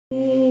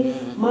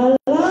My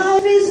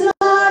life is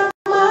not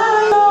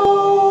my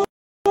own.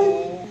 To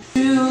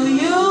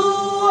you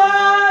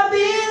I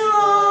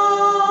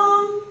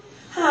belong.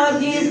 I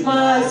give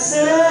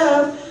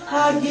myself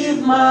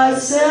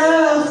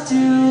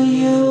to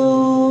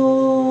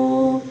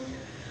you.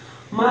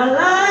 My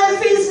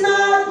life is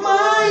not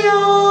my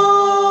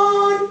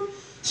own.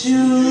 To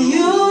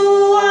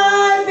you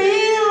I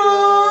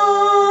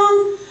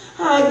belong.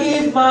 I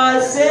give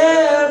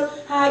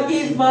myself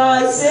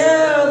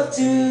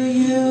to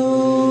you.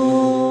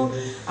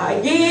 I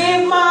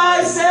give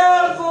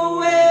myself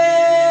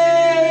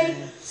away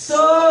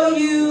so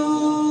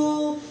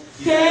you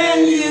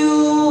can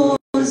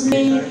use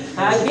me.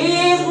 I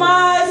give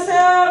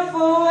myself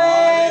away.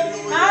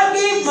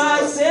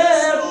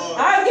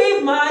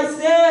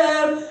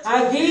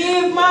 I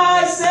give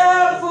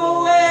myself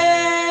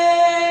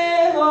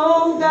away,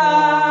 oh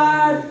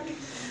God.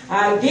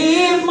 I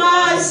give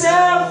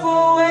myself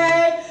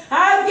away.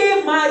 I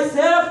give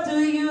myself to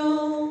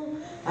you.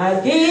 I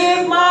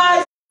give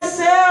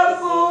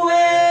myself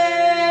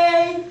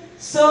away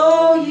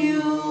so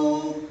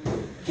you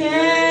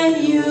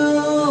can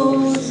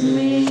use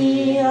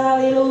me.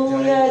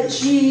 Hallelujah,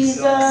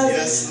 Jesus.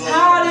 Yes,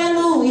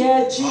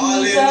 Hallelujah,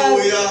 Jesus.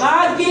 Hallelujah.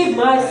 I give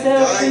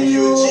myself to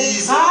you.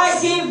 Jesus. I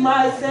give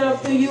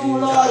myself to you,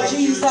 Lord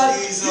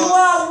Jesus. You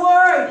are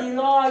worthy,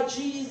 Lord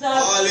Jesus.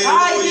 Hallelujah.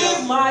 I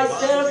give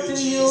myself to you.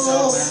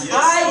 Jesus. Yes,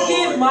 I Lord.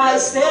 give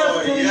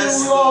myself to Yes,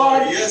 you,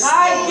 Lord. Lord. Yes,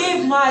 I Lord.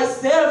 give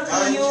myself to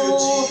Thank you. you,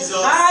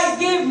 Jesus. I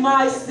give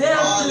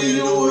myself to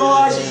you, Hallelujah,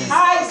 Lord. Jesus. I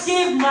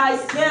give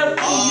myself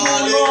to you,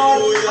 Lord.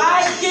 Hallelujah, I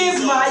give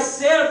Jesus.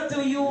 myself to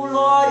you,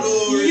 Lord.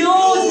 Glory, Use me,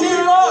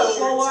 glory, Lord, glory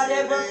for to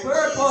whatever your name,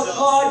 purpose, Jesus.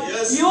 God.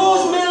 Yes, Use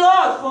Lord. me,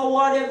 Lord, for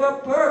whatever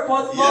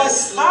purpose, God.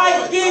 Yes, Lord. I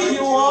give Thank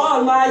you you.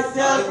 all myself,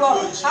 Thank Lord.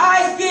 you, Jesus.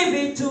 I give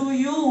it to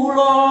you,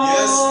 Lord.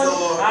 Yes,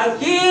 Lord. I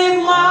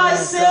give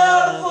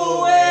myself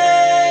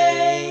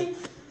away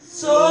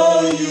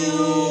so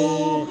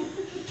you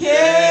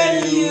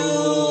can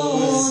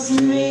use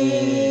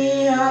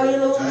me.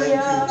 Hallelujah.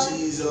 Thank you,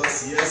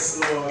 Jesus. Yes,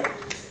 Lord.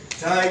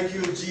 Thank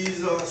you,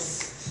 Jesus.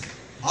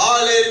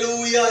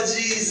 Hallelujah,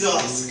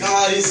 Jesus.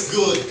 God is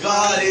good.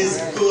 God is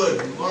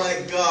good.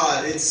 My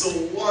God, it's so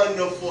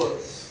wonderful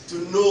to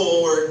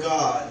know our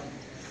God.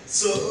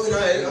 So when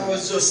I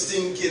was just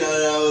thinking, and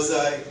I was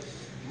like,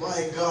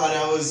 my God,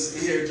 I was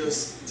here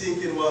just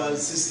thinking while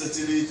Sister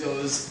Talita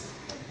was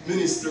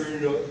ministering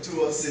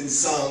to us in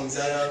songs,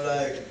 and I'm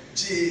like,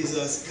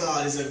 Jesus,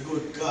 God is a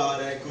good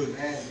God. I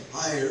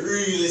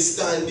really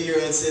stand here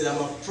and said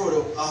I'm a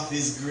product of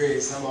His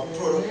grace. I'm a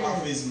product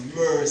of His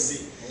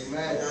mercy.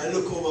 Amen. And I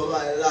look over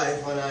my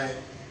life and I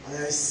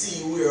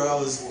see where I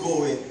was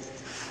going.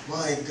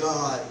 My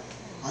God.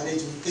 And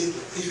if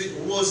it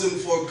wasn't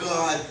for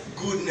God's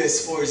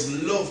goodness, for His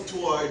love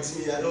towards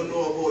me, I don't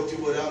know about you,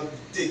 but I'm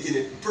taking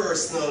it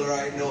personal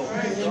right now.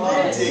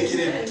 I'm taking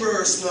it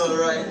personal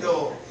right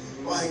now.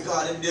 My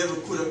God, the devil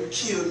could have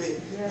killed me,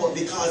 but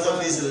because of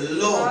His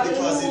love,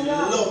 because His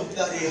love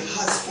that He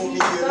has for me, you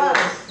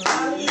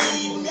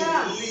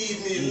know, lead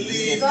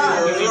me the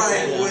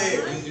right way.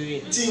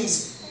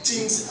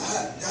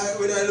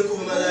 When I look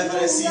over my life and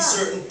I see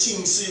certain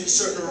things,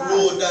 certain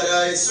road that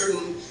I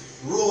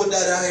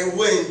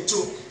went to,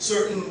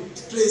 certain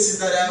places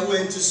that I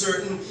went to,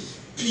 certain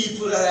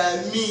people that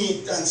I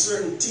meet, and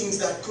certain things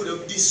that could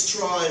have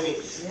destroyed me.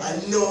 I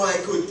know I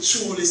could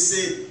truly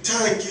say,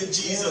 thank you,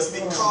 Jesus,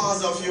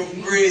 because of your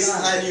grace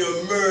and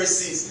your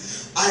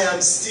mercies. I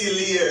am still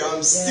here.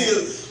 I'm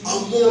still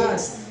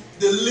amongst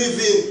the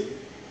living.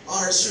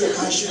 Or should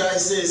I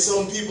say,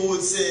 some people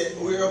would say,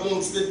 we're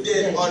amongst the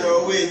dead on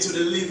our way to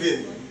the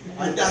living.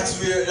 And that's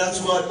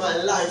what my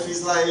life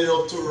is lining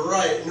up to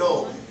right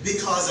now.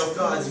 Because of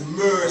God's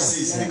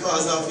mercies,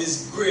 because of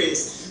His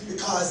grace,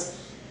 because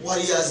what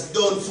He has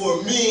done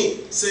for me,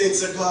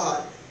 saints of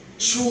God.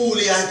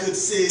 Truly I could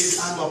say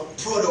I'm a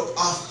product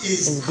of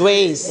His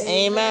grace.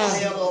 Amen. I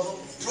am a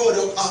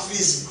product of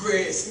His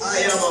grace. I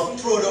am a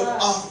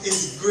product of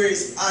His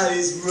grace and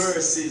His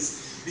mercies.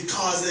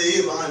 Because of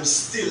Him, I'm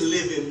still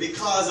living.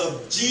 Because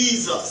of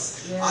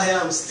Jesus, I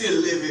am still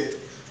living.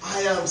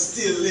 I am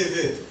still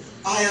living.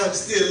 I am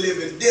still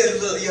living.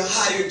 Devil, you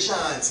had your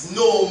chance.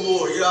 No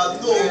more. You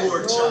have no more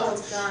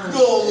chance.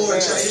 No more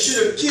chance. You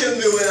should have killed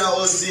me when I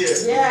was there.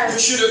 You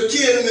should have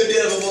killed me,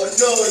 devil, but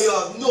no, you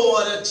have no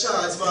other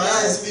chance. My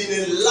eyes being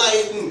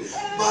enlightened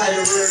by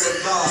the word of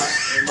God.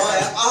 My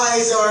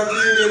eyes are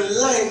being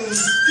enlightened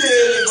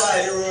daily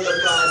by the word of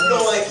God.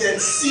 Now I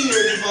can see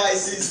your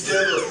devices,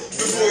 devil,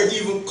 before it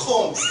even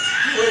comes.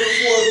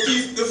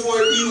 Before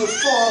it even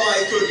forms,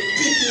 I could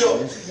pick it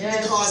up.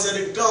 Because of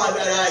the God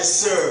that I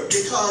serve.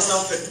 Because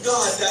of the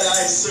God that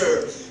I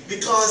serve.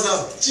 Because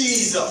of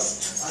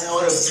Jesus. And I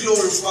want to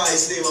glorify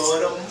His name. I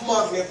want to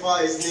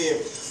magnify His name.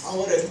 I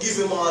want to give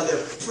Him all the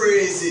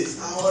praises.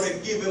 I want to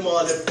give Him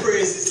all the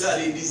praises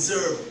that He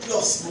deserves,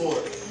 plus more.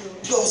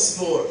 plus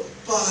more.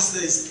 Pastor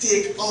is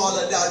take all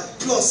of that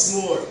plus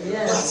more.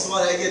 Yes. That's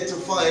what I get to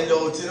find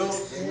out, you know.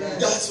 Yes.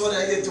 That's what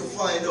I get to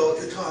find out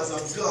because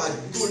of God's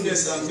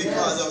goodness and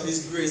because of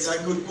His grace. I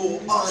could go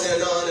on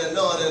and on and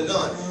on and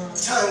on,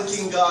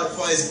 thanking God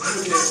for His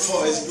goodness,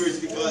 for His grace,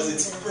 because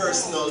it's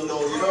personal now,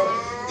 you know.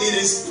 It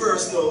is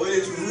personal. When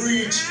it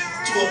reach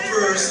to a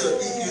person,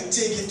 you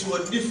take it to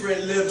a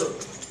different level.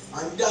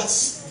 And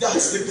that's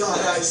the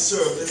God I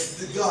serve,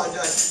 the God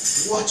that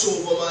watch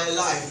over my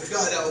life, the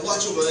God that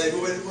watch over my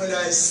life when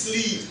I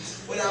sleep,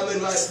 when I'm in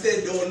my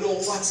bed, don't know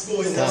what's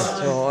going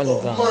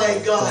on. But my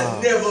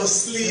God never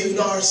sleep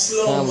nor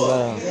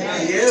slumber.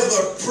 He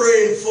ever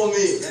prayed for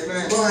me.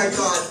 My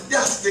God,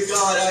 that's the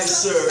God I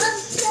serve.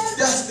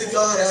 That's the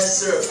God I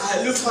serve.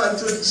 I look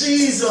unto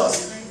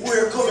Jesus.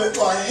 Where coming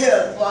my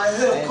help? My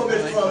help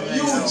coming from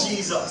you,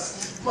 Jesus.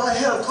 My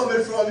help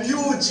coming from you,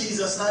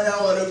 Jesus, and I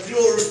want to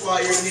glorify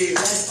your name.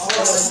 I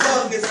want to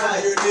magnify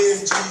your name,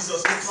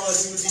 Jesus,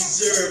 because you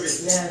deserve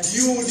it. Yes.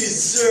 You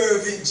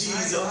deserve it,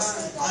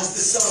 Jesus. As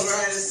the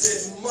songwriter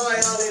said, my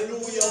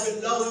hallelujah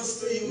belongs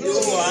to you,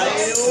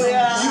 Jesus.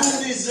 You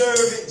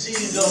deserve it,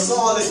 Jesus,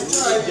 all the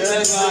time. You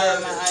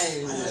deserve it.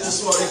 And I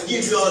just want to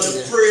give you all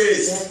the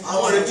praise. I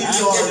want to give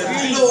you all the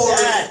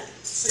glory.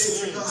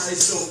 Say God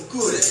is so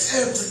good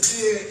every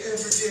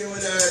day when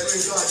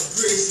God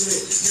grace me,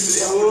 give me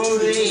the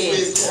opportunity to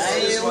wake up.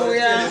 I just want to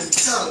tell Him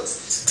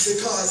thanks,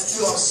 because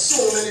you have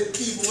so many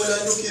people. When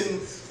I look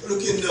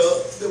in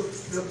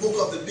the book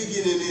of the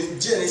beginning in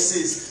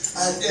Genesis,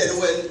 and then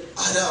when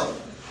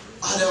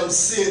Adam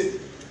sinned,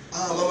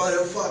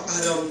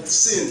 Adam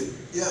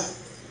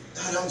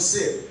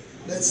sinned.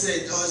 Let's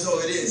say that's how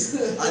it is.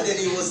 And then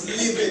he was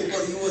living,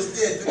 but he was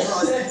dead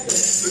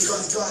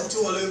because God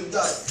told him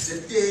that the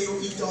day you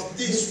eat of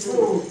this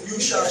fruit, you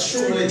shall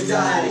surely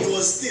die. He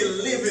was still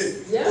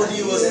living, but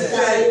he was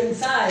dead.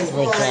 My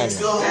God.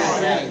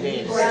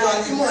 My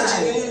God,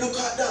 imagine when you look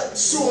at that,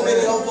 so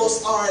many of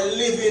us are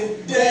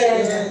living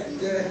dead.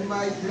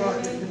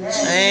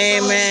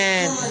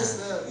 Amen.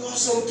 You have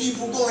some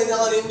people going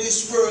on in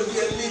this world,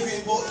 they're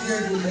living, but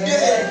they're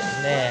dead.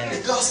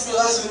 The gospel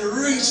hasn't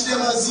reached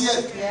them as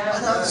yet.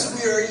 And as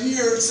we are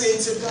here,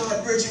 saints of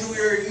God, Bridget, we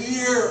are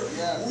here.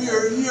 We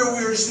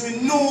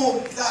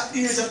know that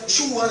there's a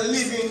true and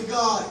living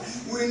God.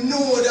 We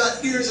know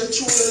that there's a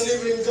true and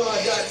living God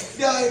that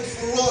died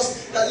for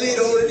us, that laid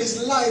down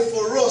His life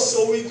for us,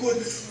 so we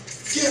could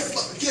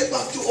get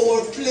back to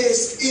our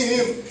place in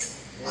Him.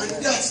 And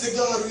that's the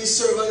God we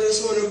serve. And I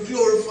just want to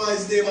glorify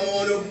His name. I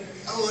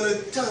want to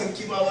thank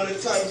Him. I want to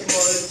thank Him. I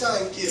want to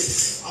thank Him.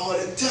 I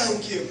want to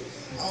thank Him.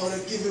 I want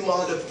to give Him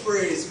all the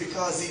praise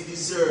because He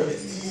deserves it.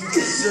 He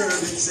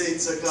deserves it,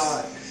 saints of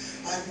God.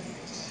 And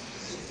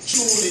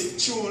truly,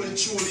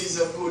 He's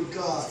a good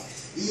God.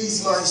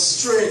 He's my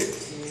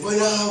strength when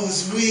I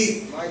was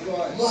weak.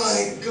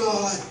 My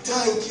God,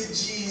 thank you,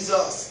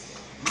 Jesus.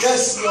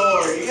 Yes,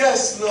 Lord.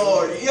 Yes,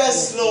 Lord.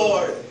 Yes,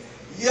 Lord.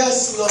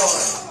 Yes,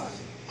 Lord.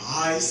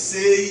 I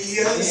say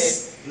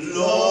yes,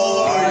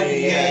 Lord,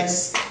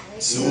 yes,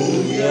 to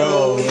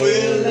your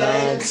will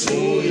and to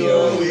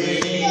your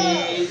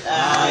way.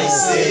 I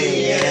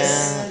say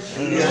yes,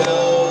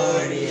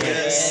 Lord,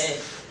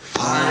 yes.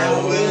 I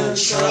will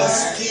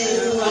trust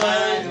you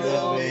and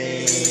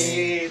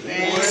obey.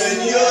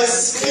 When your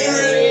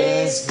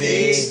Spirit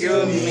speaks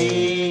to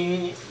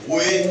me,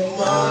 with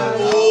my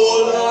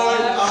whole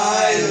heart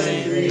I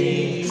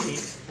agree,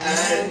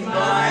 and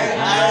my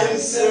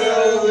answer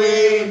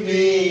will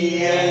be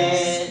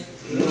yes,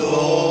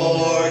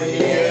 Lord,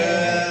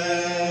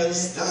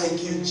 yes.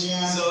 Thank you,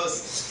 Jesus.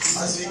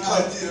 As we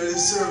continue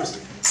this service,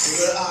 we're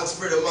going to ask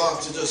Brother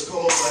Mark to just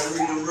come up and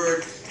read the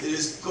word. It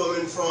is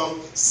coming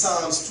from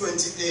Psalms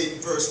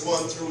 28, verse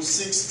 1 through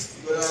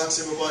 6. We're going to ask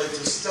everybody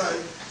to stand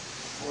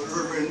for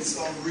reverence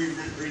of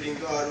reading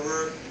God's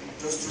word.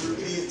 Just to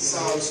repeat,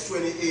 Psalms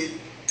 28,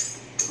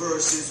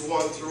 verses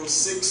 1 through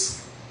 6.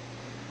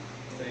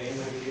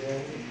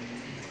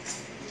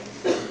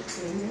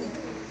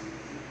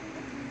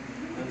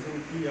 Unto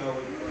thee I will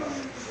cry,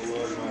 O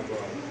Lord my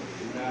God,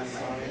 do not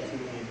silence to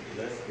me,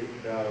 lest if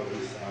thou be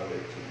silent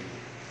to me.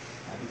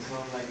 I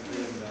become like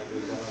them that go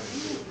down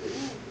into the pit.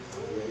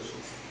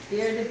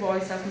 Hear the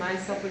voice of my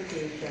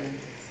supplication.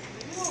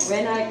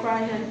 When I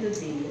cry unto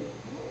thee,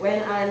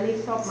 when I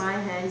lift up my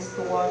hands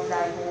towards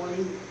thy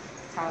holy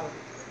house.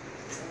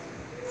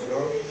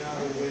 Throw me not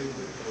away with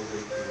the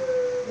wicked,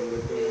 nor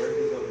with the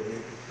workers of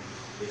iniquity.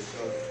 They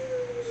shall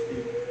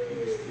speak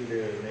peace to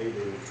their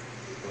neighbors,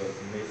 but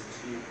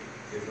mischief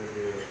is in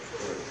their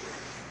works.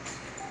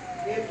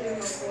 Give them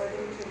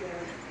according to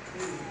their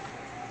deeds.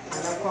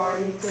 And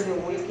according to the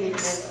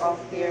wickedness of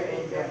their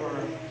endeavor.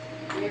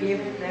 Give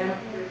them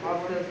of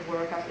the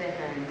work of their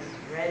hands.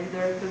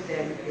 Render to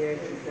them their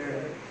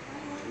desert.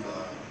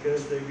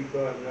 Because they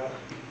regard not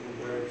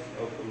the works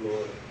of the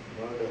Lord,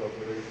 nor the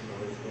operation of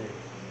His name.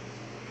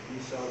 He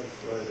shall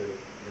destroy them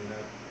and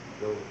not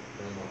go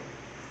them up.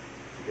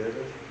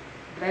 Together?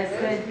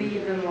 Blessed be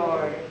the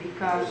Lord,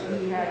 because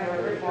He hath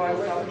heard the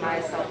voice of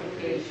my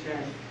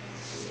supplication.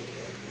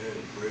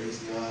 Praise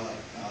God.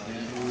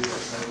 Hallelujah.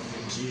 Thank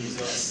you,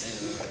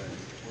 Jesus.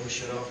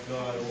 Worship of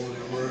God,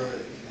 Holy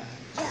Word.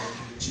 Thank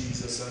you,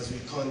 Jesus. As we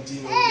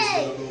continue,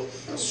 we're going to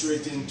go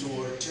straight into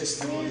our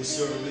testimony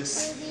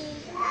service.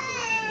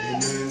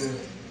 Amen.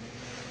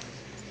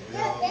 We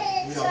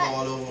have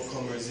all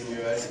overcomers in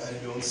here. I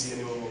don't see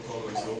any overcomers. No?